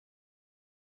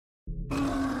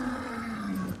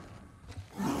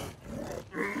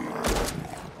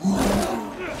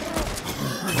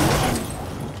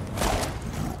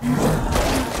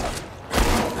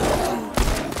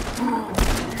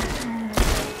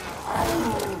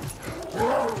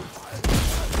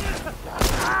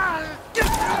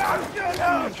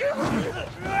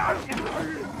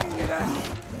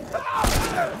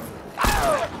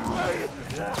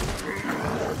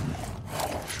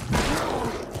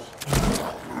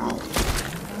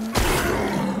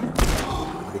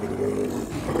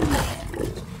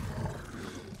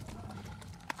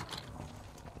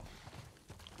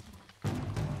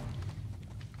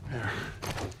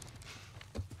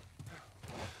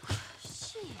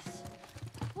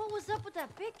was up with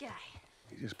that big guy?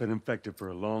 He's just been infected for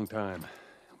a long time.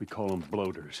 We call them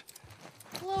bloaters.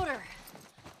 Bloater.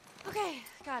 Okay,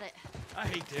 got it. I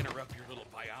hate to interrupt your little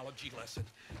biology lesson,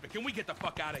 but can we get the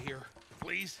fuck out of here,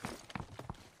 please?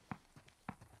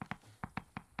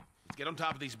 Let's get on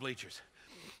top of these bleachers.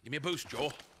 Give me a boost,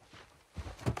 Joel.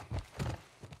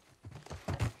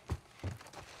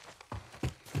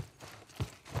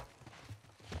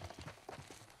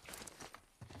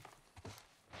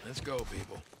 Let's go,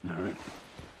 people. All right.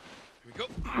 Here we go.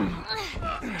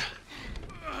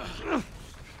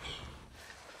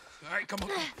 All right, come on.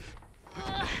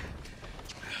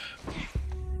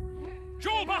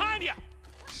 Joel, behind you!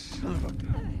 Son of a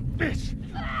bitch!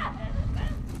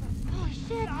 Holy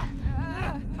shit!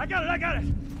 I got it!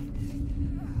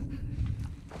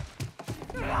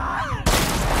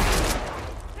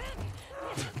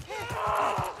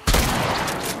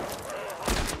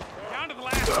 Down to the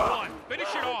last one.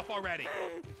 Finish it off already.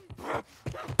 I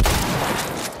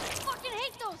fucking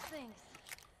hate those things!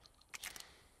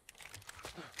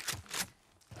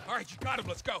 All right, you got him.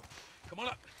 Let's go. Come on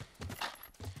up.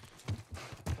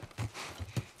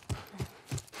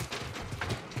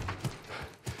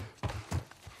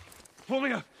 Pull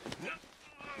me up!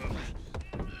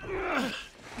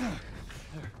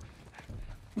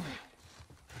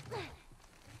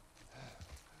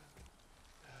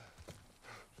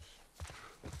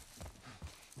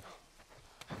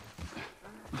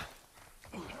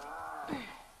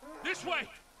 This way.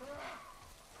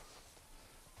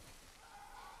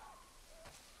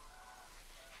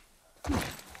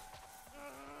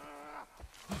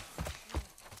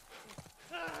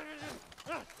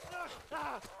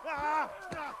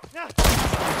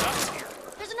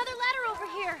 There's another ladder over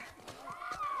here!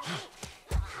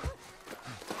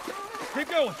 Keep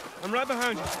going! I'm right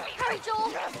behind you. Hurry,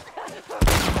 Joel!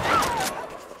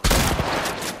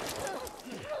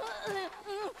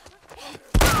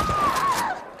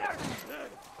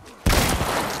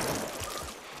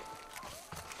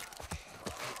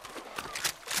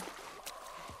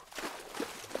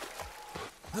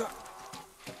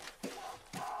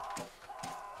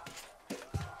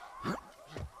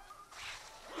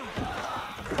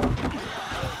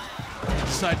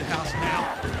 Inside the house now.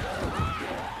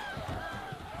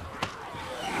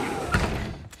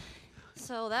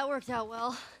 So that worked out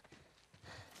well.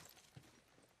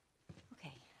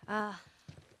 Okay,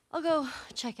 I'll go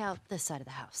check out this side of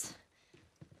the house.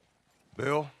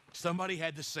 Bill? Somebody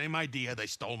had the same idea. They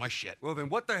stole my shit. Well then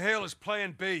what the hell is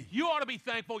plan B? You ought to be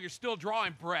thankful you're still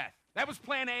drawing breath. That was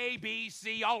plan A, B,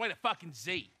 C, all the way to fucking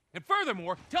Z. And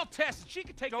furthermore, tell Tess that she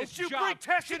could take this job. Don't you bring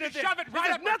Tess She into can this! shove it This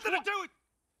right has up her nothing to throat. do with...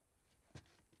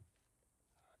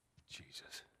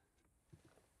 Jesus.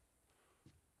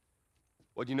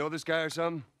 What, you know this guy or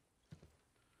something?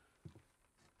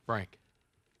 Frank.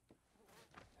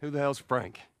 Who the hell's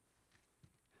Frank?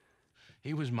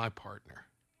 He was my partner.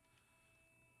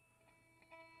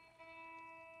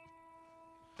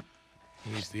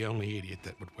 He's the only idiot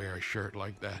that would wear a shirt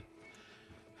like that.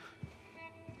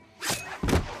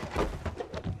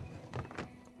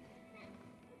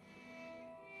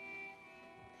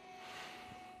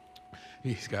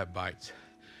 He's got bites.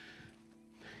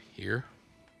 Here.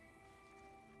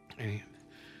 And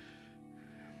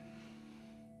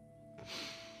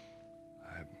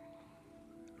I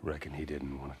reckon he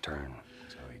didn't want to turn,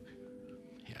 so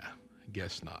he... yeah, I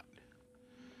guess not.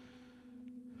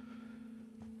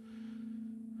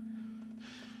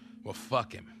 Well,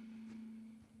 fuck him.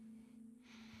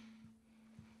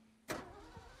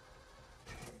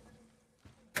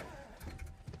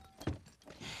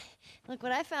 Look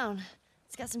what I found.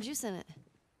 It's got some juice in it.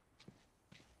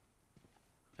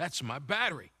 That's my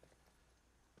battery.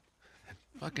 That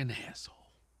fucking asshole.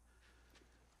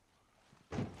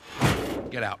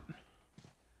 Get out.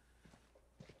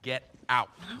 Get out.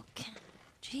 Okay.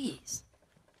 Jeez.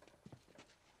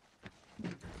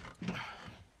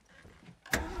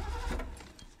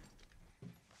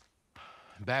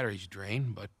 Battery's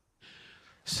drained, but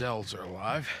cells are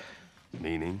alive.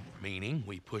 Meaning? Meaning,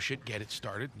 we push it, get it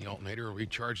started, and the alternator will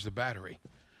recharge the battery.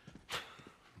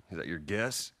 Is that your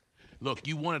guess? Look,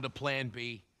 you wanted a plan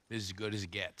B. This is as good as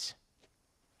it gets.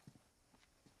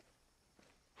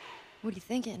 What are you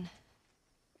thinking?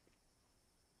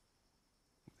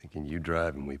 Thinking you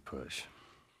drive and we push.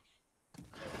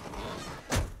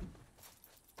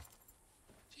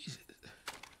 Jesus.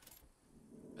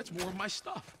 That's more of my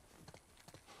stuff.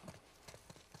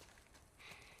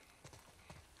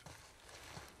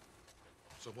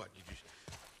 So what, you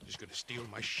just gonna steal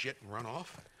my shit and run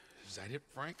off? Is that it,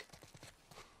 Frank?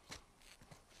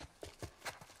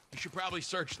 You should probably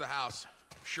search the house.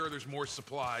 I'm sure there's more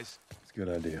supplies. It's a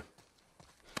good idea.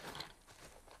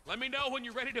 Let me know when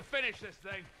you're ready to finish this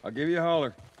thing. I'll give you a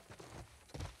holler.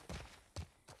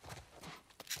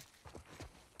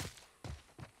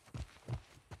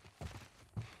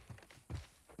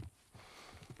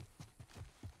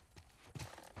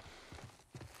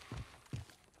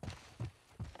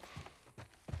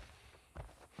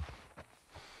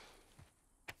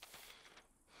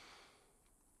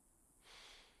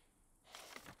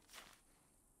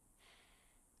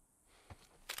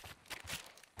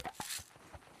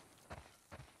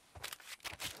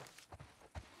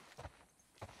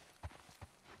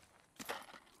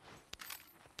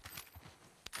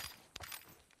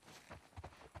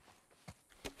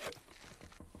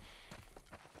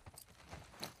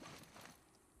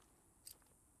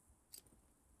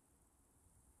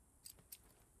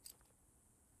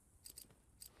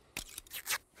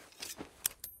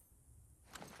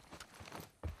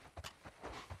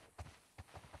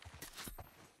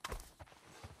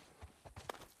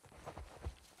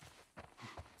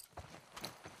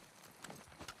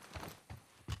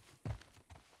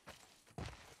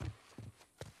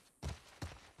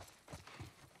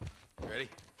 Ready?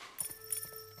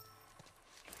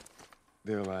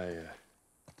 Bill, I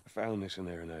found this in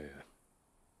there, and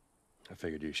I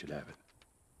figured you should have it.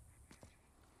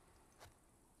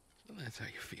 Well, that's how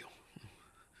you feel.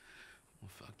 Well,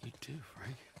 fuck you too,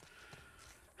 Frank.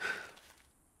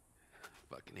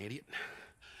 Fucking idiot.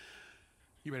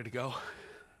 You ready to go?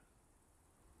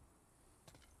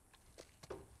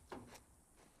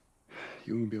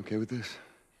 You gonna be okay with this?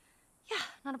 Yeah,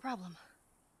 not a problem.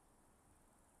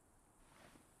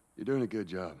 You're doing a good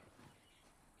job.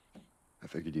 I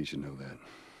figured you should know that.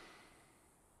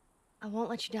 I won't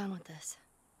let you down with this.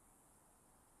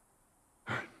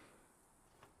 All right.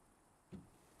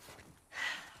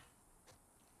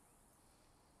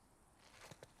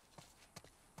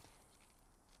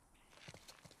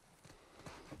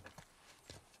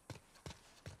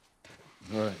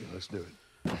 All right, let's do it.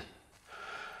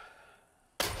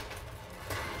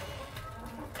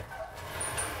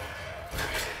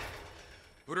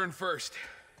 Put her in first.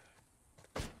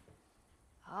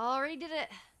 Already did it.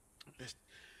 Just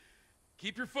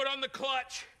keep your foot on the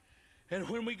clutch. And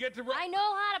when we get to I know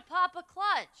how to pop a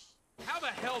clutch. How the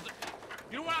hell did...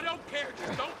 You know what? I don't care.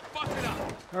 Just don't fuck it up.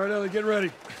 All right, Ellie, get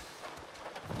ready.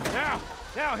 Now,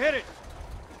 hit it!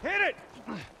 Hit it!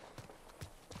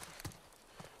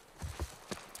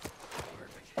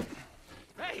 Perfect.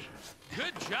 Hey,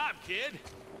 good job, kid.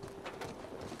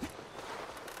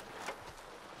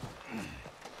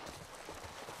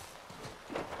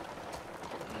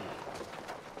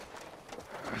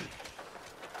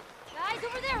 Guys,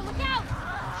 over there, look out!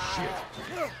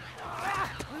 Good.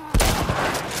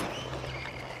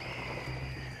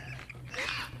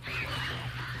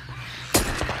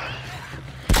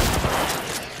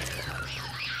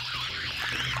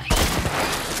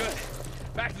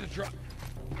 Back to the truck.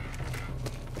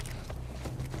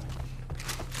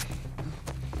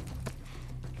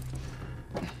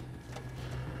 We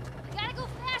gotta go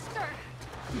faster!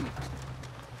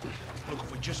 Look,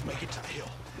 if we just make it to the hill,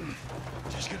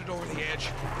 just get it over the edge.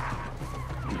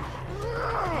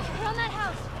 We're on that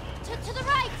house! To the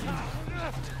right!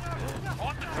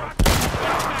 On the truck.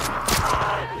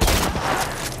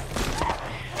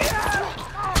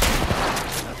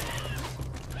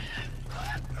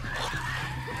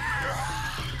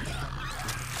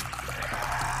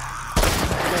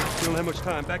 We don't have much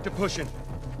time. Back to pushing.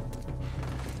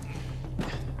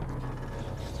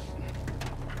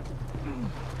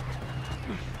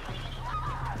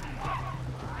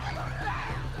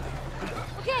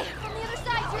 Okay, from the other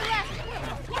side, to your left!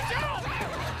 Watch out!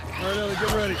 All right, Ellie,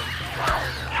 get ready.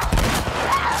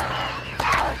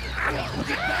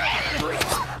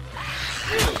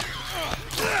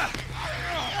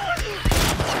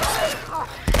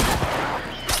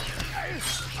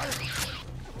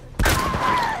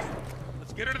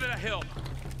 Let's get her to the hill.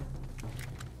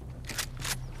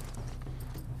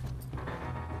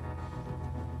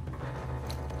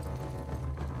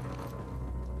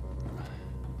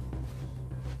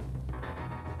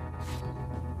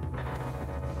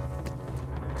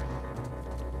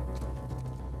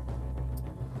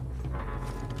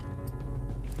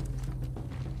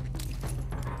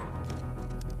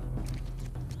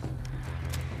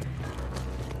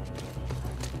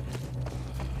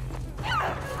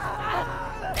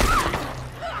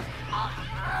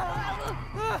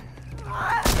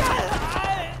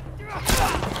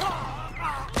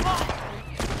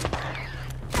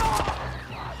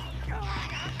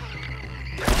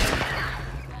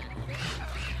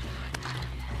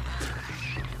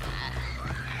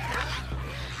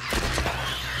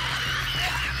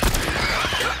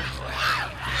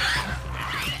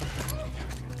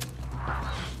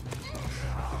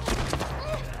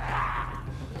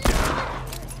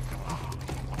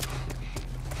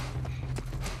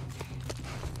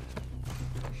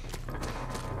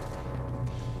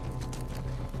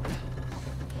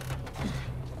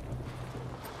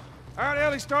 All right,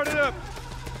 Ellie, start it up.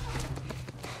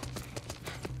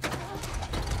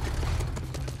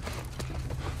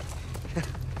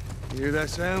 You hear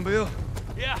that sound, Bill?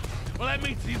 Yeah, well, that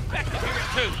means the infected hear it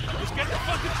too. Let's get the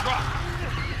fucking truck.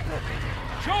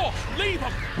 Joel, leave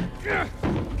him.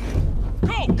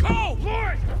 Go, go!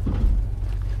 Lord!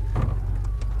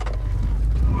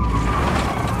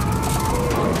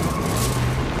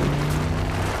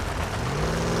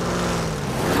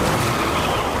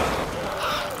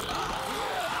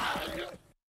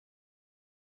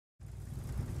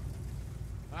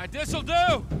 All right, this'll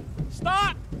do.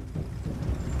 Stop!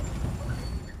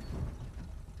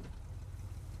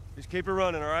 Just keep it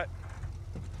running, all right?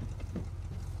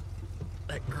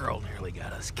 That girl nearly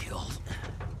got us killed.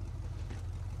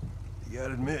 You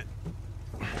gotta admit,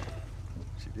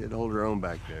 she did hold her own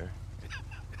back there.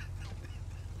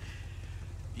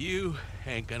 You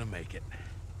ain't gonna make it.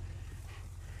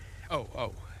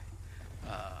 Oh.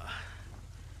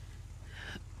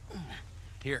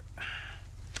 Here.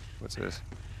 What's this?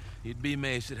 You'd be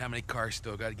amazed at how many cars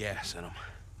still got gas in them.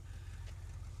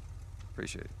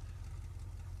 Appreciate it.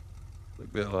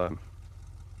 Look, Bill,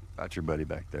 about your buddy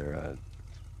back there,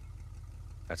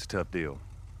 that's a tough deal.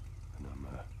 And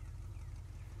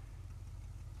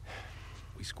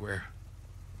We square.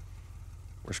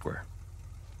 we're square.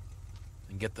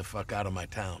 And get the fuck out of my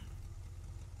town.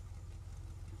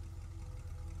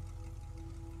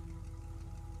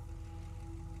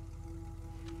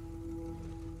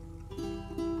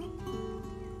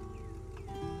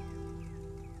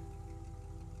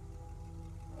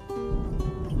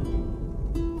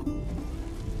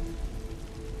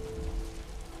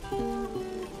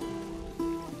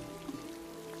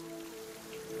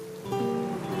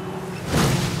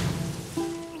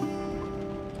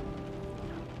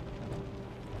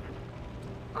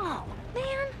 Oh,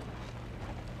 man.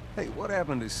 Hey, what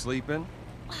happened to sleeping?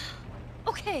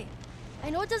 Okay, I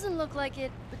know it doesn't look like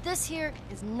it, but this here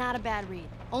is not a bad read.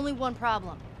 Only one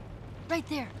problem. Right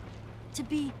there. To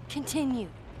be continued.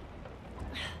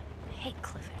 I hate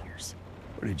cliffhangers.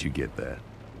 Where did you get that?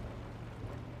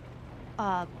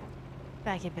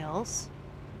 Back at Bill's.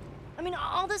 I mean,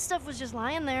 all this stuff was just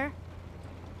lying there.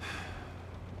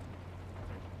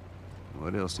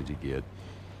 What else did you get?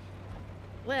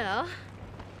 Well...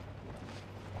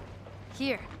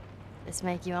 Here. This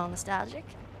make you all nostalgic?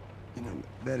 You know,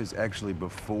 that is actually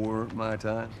before my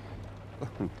time.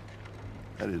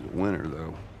 That is winter,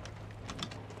 though.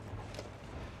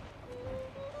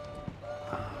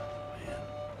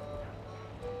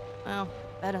 Well,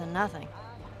 better than nothing.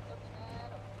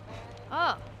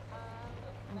 Oh.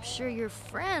 I'm sure your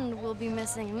friend will be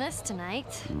missing this tonight.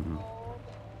 Mm-hmm.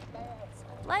 It's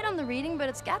light on the reading, but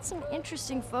it's got some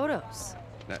interesting photos.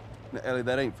 Now, Ellie,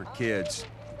 that ain't for kids.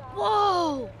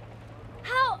 Whoa!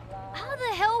 How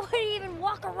the hell would he even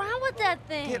walk around with that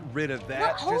thing? Get rid of that.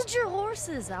 Well, hold Just... your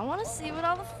horses. I want to see what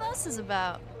all the fuss is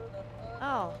about.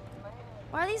 Oh.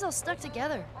 Why are these all stuck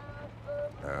together?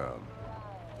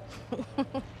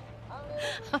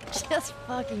 I'm just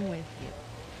fucking with you.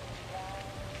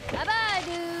 Bye-bye,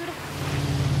 dude.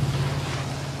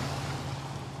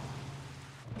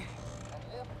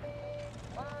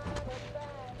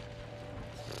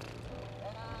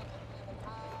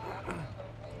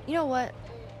 You know what?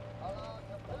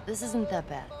 This isn't that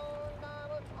bad.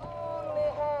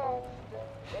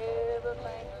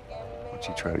 Why don't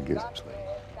you try to get some sleep?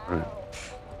 Right.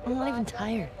 I'm not even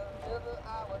tired.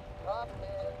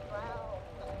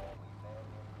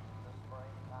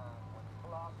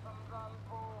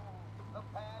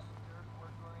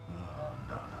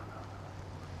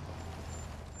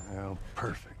 Well,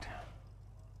 perfect.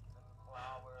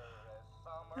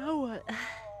 Now what?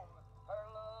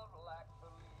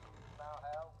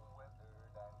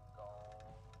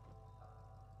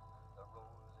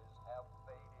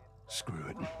 Screw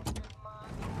it.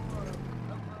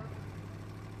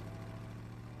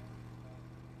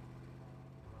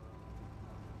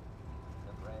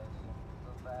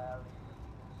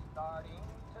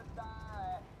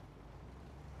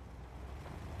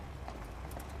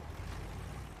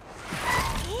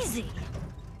 Easy.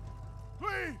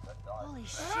 Please! Holy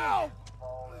shit.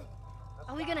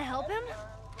 Are we gonna help him?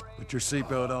 Put your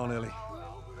seatbelt on, Ellie.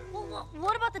 Well,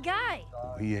 what about the guy?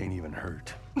 He ain't even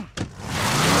hurt.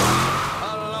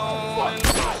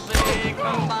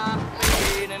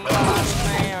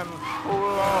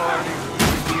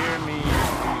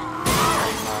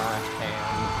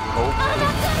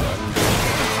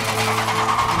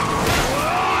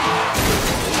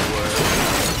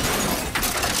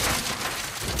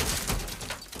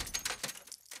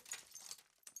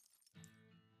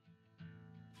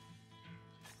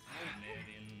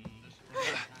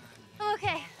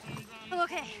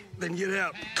 Then get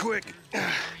out, quick.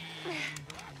 Come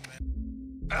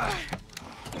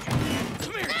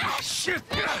here, shit!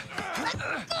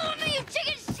 Follow me, you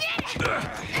chicken shit!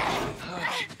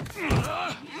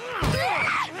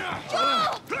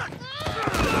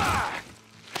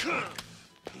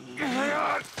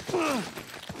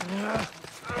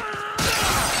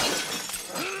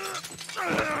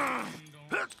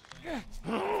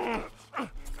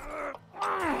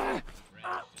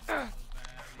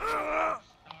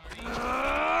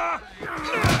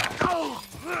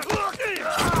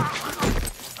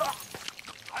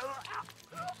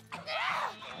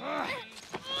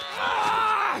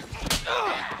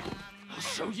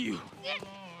 Show you.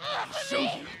 Show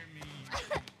you.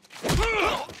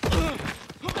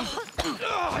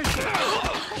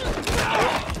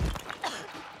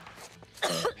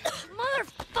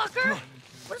 Motherfucker!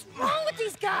 What's wrong with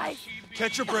these guys?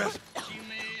 Catch your breath.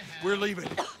 We're leaving.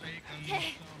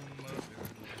 Okay.